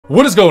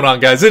What is going on,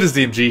 guys? It is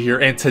DMG here,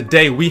 and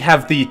today we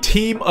have the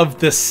team of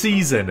the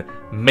season,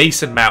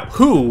 Mason Mount,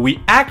 who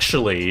we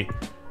actually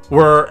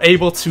were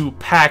able to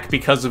pack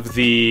because of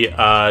the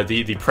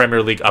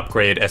Premier League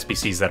upgrade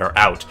SBCs that are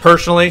out.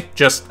 Personally,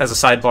 just as a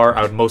sidebar,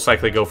 I would most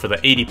likely go for the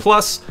 80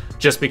 plus,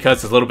 just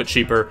because it's a little bit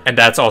cheaper, and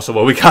that's also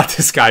what we got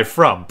this guy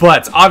from.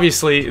 But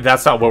obviously,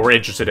 that's not what we're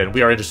interested in.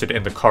 We are interested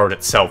in the card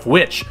itself,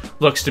 which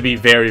looks to be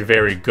very,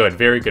 very good.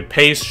 Very good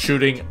pace,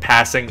 shooting,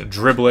 passing,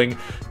 dribbling,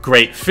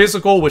 great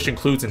physical, which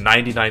includes a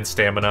 99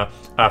 stamina,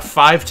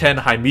 5'10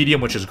 high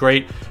medium, which is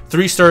great,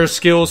 3-star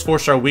skills,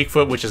 4-star weak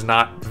foot, which is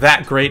not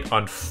that great,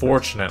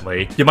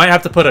 unfortunately. You might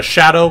have to put a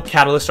Shadow,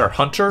 Catalyst, or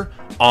Hunter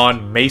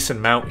on Mason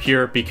Mount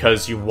here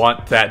because you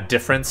want that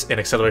difference in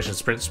acceleration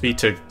sprint speed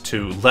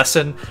to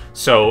lessen.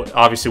 So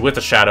obviously with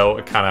the Shadow,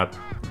 it kind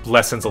of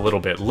lessens a little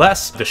bit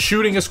less. The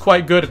shooting is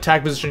quite good,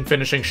 attack positioning,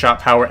 finishing, shot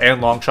power, and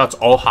long shots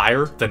all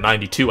higher than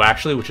 92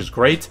 actually, which is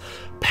great.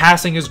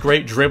 Passing is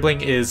great, dribbling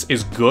is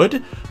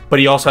good, but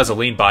he also has a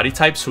lean body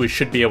type, so he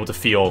should be able to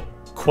feel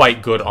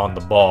quite good on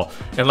the ball.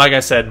 And like I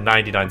said,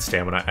 99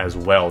 stamina as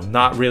well.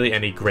 Not really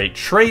any great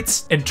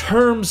traits. In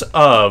terms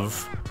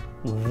of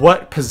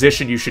what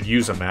position you should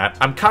use him at,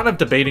 I'm kind of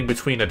debating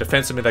between a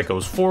defensive mid that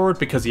goes forward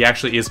because he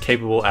actually is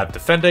capable at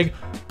defending,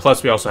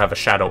 plus we also have a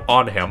Shadow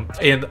on him,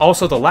 and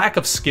also the lack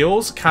of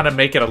skills kind of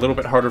make it a little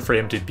bit harder for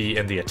him to be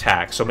in the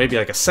attack. So maybe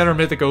like a center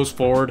mid that goes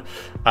forward,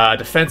 a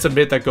defensive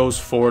mid that goes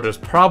forward is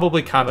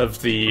probably kind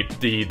of the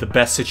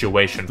best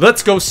situation.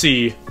 Let's go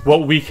see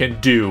what we can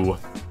do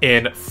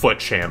in Foot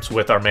Champs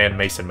with our man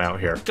Mason Mount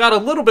here. Got a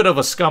little bit of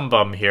a scum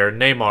bum here.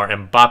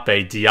 Neymar,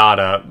 Mbappe,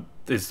 Diatta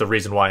is the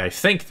reason why I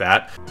think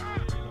that.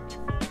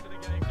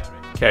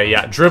 Okay,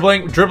 yeah,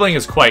 dribbling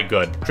is quite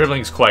good.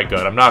 Dribbling is quite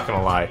good, I'm not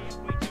gonna lie.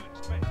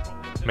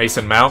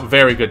 Mason Mount,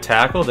 very good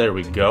tackle, there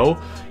we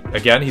go.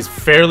 Again, he's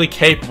fairly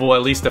capable,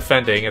 at least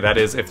defending, and that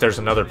is if there's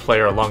another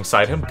player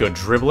alongside him. Good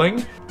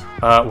dribbling.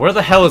 Where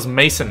the hell is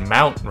Mason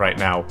Mount right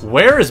now?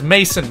 Where is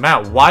Mason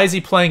Mount? Why is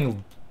he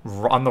playing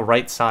on the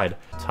right side?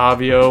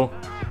 Tavio.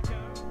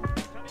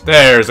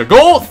 There's a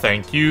goal,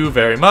 thank you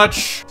very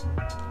much.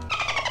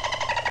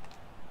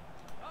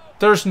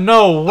 There's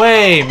no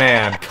way,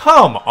 man.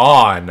 Come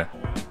on.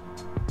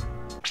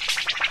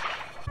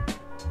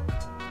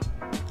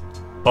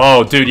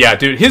 Oh, dude, yeah,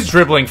 dude. His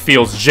dribbling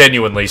feels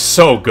genuinely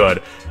so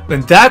good.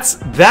 And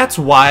that's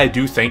why I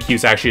do think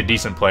he's actually a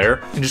decent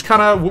player. And just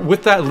kind of,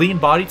 with that lean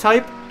body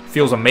type,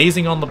 feels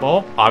amazing on the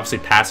ball. Obviously,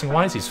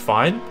 passing-wise, he's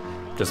fine.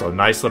 Just a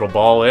nice little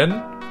ball in.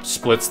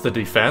 Splits the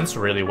defense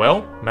really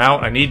well.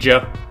 Mount, I need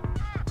you.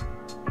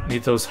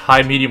 Need those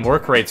high-medium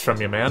work rates from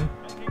you, man.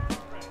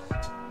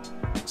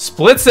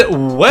 Splits it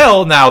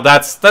well. Now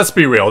let's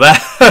be real,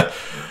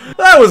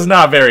 that was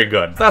not very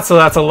good. That's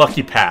a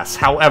lucky pass.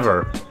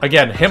 However,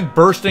 again, him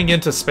bursting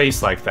into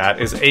space like that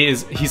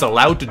he's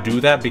allowed to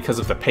do that because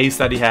of the pace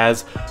that he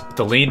has,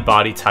 the lean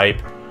body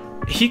type.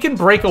 He can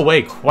break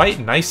away quite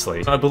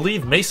nicely. I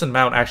believe Mason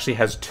Mount actually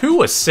has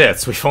 2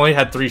 assists. We've only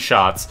had 3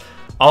 shots.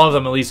 All of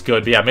them at least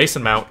good. But yeah,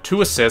 Mason Mount,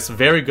 2 assists,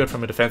 very good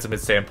from a defensive mid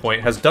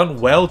standpoint. Has done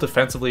well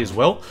defensively as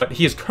well. But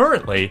he is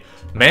currently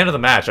man of the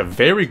match. A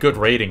very good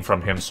rating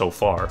from him so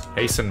far.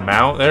 Mason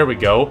Mount, there we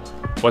go.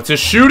 What's his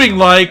shooting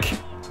like?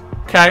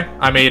 Okay,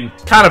 I mean,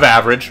 kind of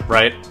average,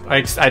 right?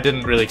 I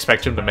didn't really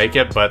expect him to make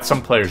it, but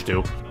some players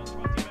do.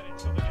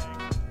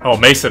 Oh,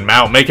 Mason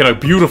Mount making a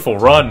beautiful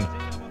run.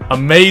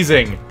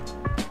 Amazing.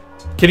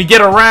 Can he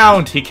get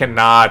around? He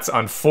cannot,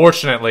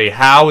 unfortunately.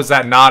 How is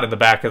that not in the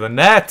back of the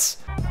net?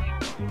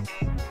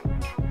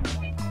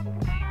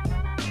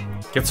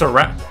 Gets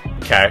around.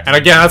 Okay, and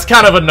again, that's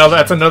kind of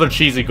another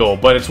cheesy goal,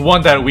 but it's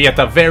one that we at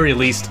the very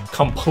least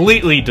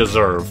completely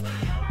deserve.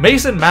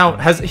 Mason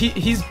Mount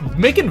he's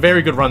making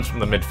very good runs from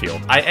the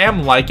midfield. I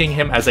am liking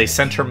him as a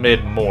center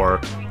mid more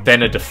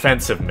than a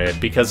defensive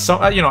mid because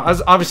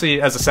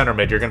obviously as a center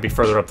mid you're going to be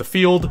further up the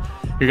field,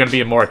 you're going to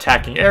be in more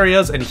attacking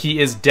areas, and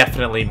he is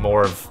definitely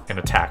more of an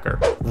attacker.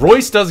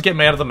 Royce does get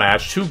man of the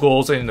match, 2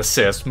 goals and an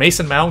assist.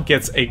 Mason Mount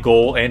gets a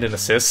goal and an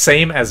assist,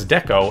 same as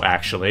Deco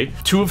actually.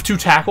 2 of 2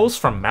 tackles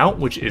from Mount,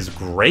 which is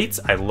great.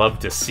 I love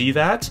to see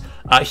that.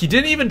 He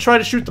didn't even try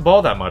to shoot the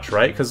ball that much,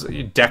 right? Because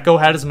Deco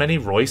had as many,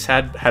 Royce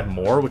had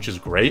more, which is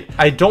great.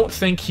 I don't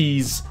think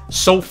he's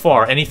so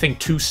far anything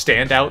too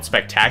standout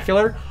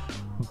spectacular,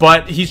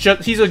 but he's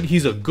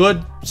a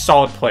good,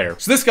 solid player.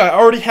 So this guy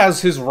already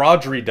has his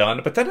Rodri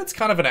done, but then it's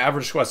kind of an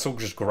average squad. So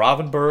just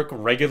Gravenberg,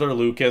 regular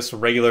Lucas,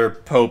 regular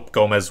Pope,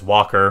 Gomez,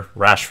 Walker,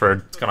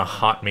 Rashford. It's gonna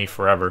haunt me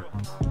forever.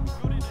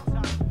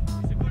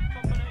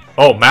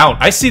 Oh,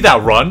 Mount, I see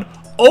that run.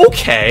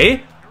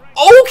 Okay.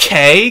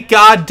 Okay,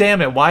 god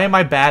damn it. Why am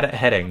I bad at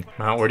heading?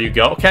 Mount, where do you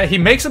go? Okay, he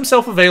makes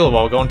himself available.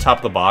 I'll go on top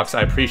of the box.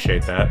 I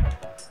appreciate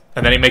that.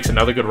 And then he makes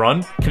another good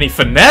run. Can he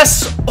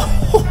finesse?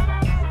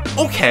 Oh,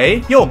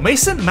 okay. Yo,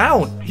 Mason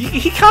Mount.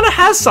 He kind of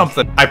has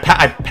something. I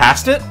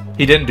passed it.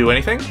 He didn't do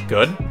anything.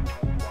 Good.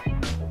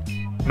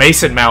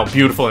 Mason Mount,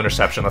 beautiful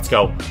interception. Let's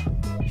go.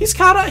 He's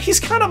kind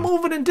of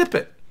moving and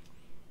dipping.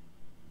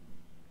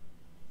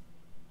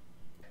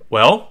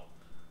 Well,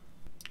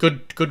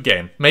 good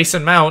game.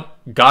 Mason Mount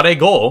got a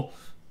goal,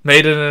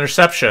 made an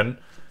interception.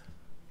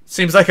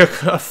 Seems like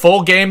a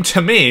full game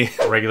to me.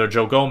 Regular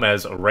Joe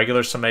Gomez,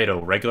 regular Semedo,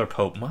 regular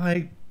Pope.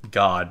 My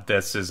God,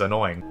 this is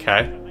annoying.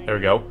 Okay, there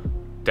we go.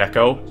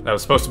 Deco. That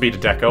was supposed to be to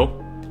Deco.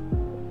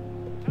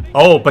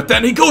 Oh, but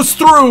then he goes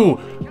through!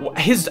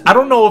 I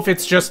don't know if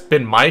it's just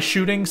been my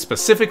shooting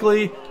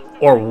specifically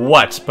or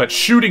what, but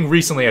shooting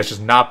recently has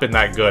just not been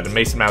that good, and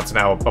Mason Mount's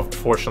now,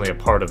 unfortunately, a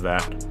part of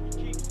that.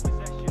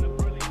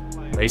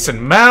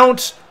 Mason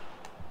Mount!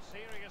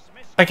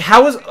 Like,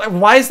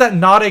 why is that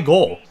not a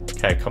goal?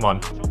 Okay, come on.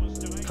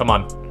 Come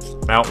on.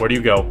 Mount, where do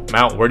you go?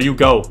 Mount, where do you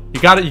go?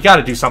 You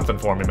gotta do something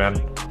for me, man.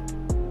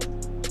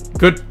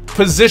 Good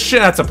position.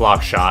 That's a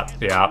block shot.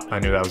 Yeah, I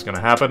knew that was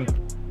gonna happen.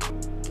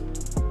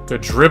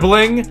 Good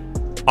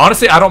dribbling.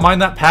 Honestly, I don't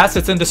mind that pass.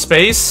 It's into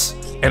space.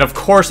 And of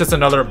course, it's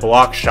another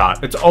block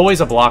shot. It's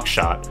always a block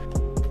shot.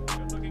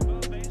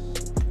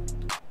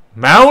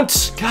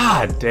 Mount?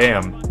 God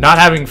damn. Not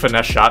having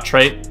finesse shot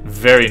trait,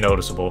 very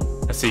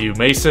noticeable. I see you,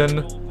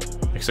 Mason.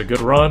 Makes a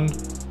good run.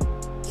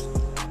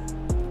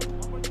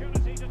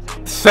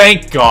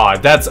 Thank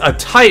God. That's a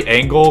tight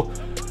angle.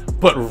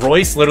 But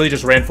Royce literally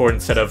just ran forward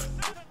instead of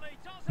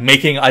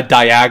making a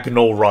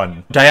diagonal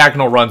run.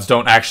 Diagonal runs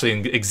don't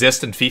actually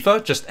exist in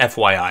FIFA, just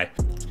FYI.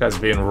 This guy's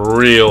being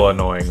real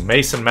annoying.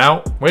 Mason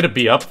Mount, way to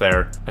be up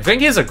there. I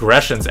think his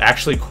aggression's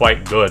actually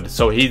quite good.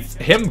 So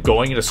him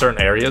going into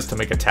certain areas to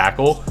make a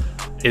tackle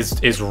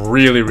is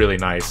really, really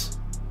nice.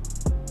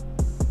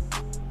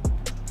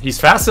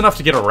 He's fast enough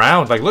to get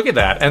around. Like, look at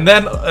that. And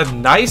then a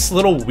nice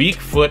little weak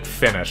foot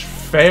finish.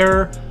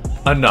 Fair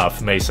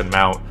enough, Mason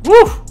Mount.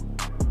 Woo!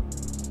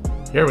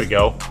 Here we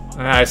go.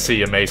 I see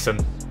you,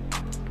 Mason.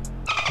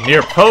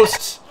 Near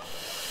post.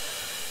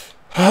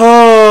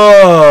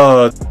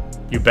 Oh,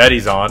 you bet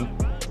he's on.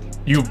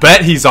 You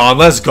bet he's on.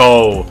 Let's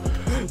go.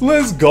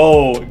 Let's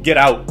go. Get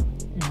out.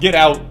 Get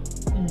out.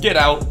 Get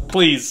out,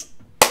 please.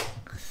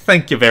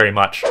 Thank you very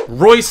much.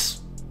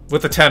 Royce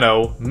with a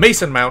 10-0.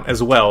 Mason Mount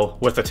as well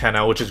with a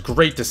 10-0, which is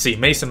great to see.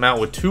 Mason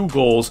Mount with 2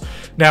 goals.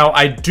 Now,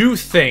 I do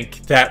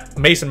think that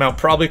Mason Mount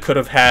probably could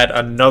have had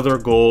another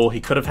goal.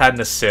 He could have had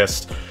an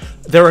assist.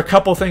 There were a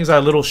couple things that are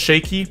a little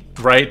shaky,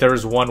 right? There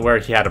was one where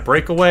he had a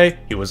breakaway,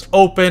 he was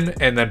open,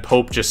 and then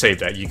Pope just saved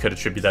that. You could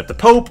attribute that to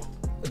Pope,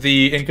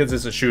 the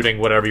inconsistent shooting,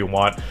 whatever you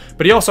want.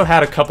 But he also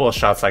had a couple of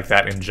shots like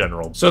that in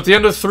general. So at the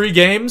end of 3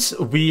 games,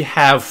 we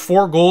have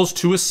 4 goals,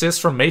 2 assists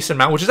from Mason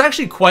Mount, which is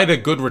actually quite a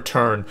good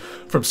return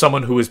from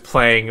someone who is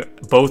playing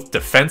both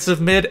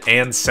defensive mid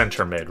and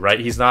center mid, right?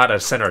 He's not a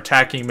center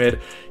attacking mid,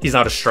 he's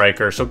not a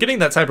striker. So getting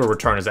that type of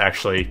return is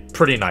actually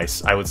pretty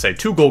nice, I would say.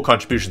 2 goal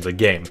contributions a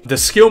game. The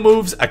skill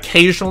moves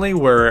occasionally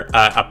were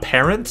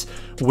apparent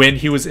when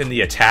he was in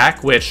the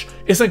attack, which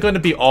isn't going to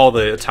be all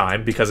the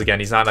time because, again,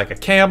 he's not like a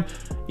cam,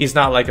 he's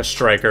not like a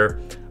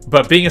striker,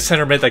 but being a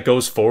center mid that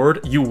goes forward,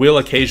 you will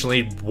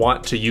occasionally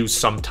want to use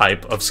some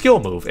type of skill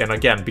move. And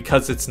again,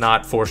 because it's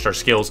not 4-star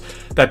skills,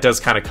 that does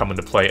kind of come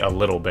into play a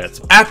little bit.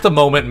 At the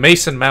moment,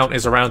 Mason Mount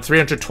is around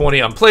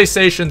 320 on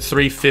PlayStation,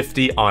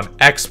 350 on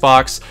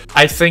Xbox.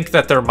 I think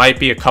that there might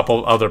be a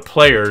couple other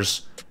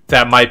players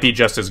that might be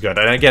just as good.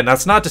 And again,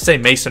 that's not to say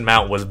Mason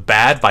Mount was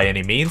bad by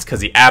any means, because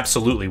he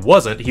absolutely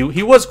wasn't.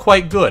 He was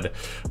quite good,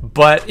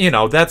 but you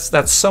know, that's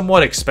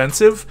somewhat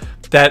expensive.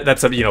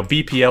 That's a, you know,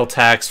 BPL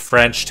tax,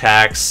 French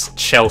tax,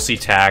 Chelsea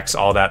tax,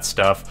 all that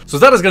stuff. So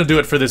that is going to do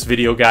it for this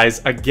video,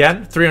 guys.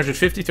 Again,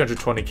 350,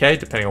 320k,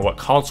 depending on what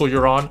console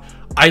you're on.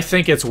 I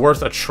think it's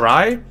worth a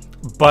try,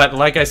 but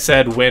like I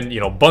said, when,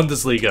 you know,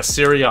 Bundesliga,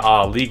 Serie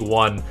A, League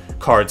One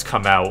cards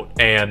come out,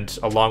 and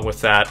along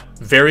with that,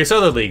 various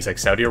other leagues like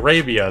Saudi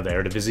Arabia, the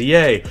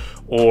Eredivisie,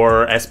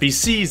 or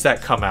SBCs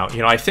that come out,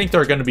 you know, I think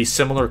there are going to be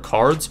similar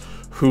cards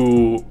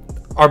who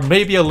are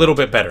maybe a little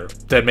bit better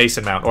than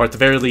Mason Mount, or at the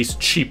very least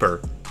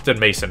cheaper than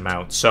Mason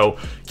Mount. So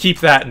keep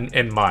that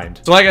in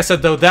mind. So like I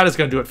said, though, that is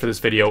going to do it for this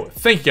video.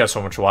 Thank you guys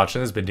so much for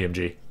watching. This has been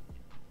DMG.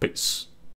 Peace.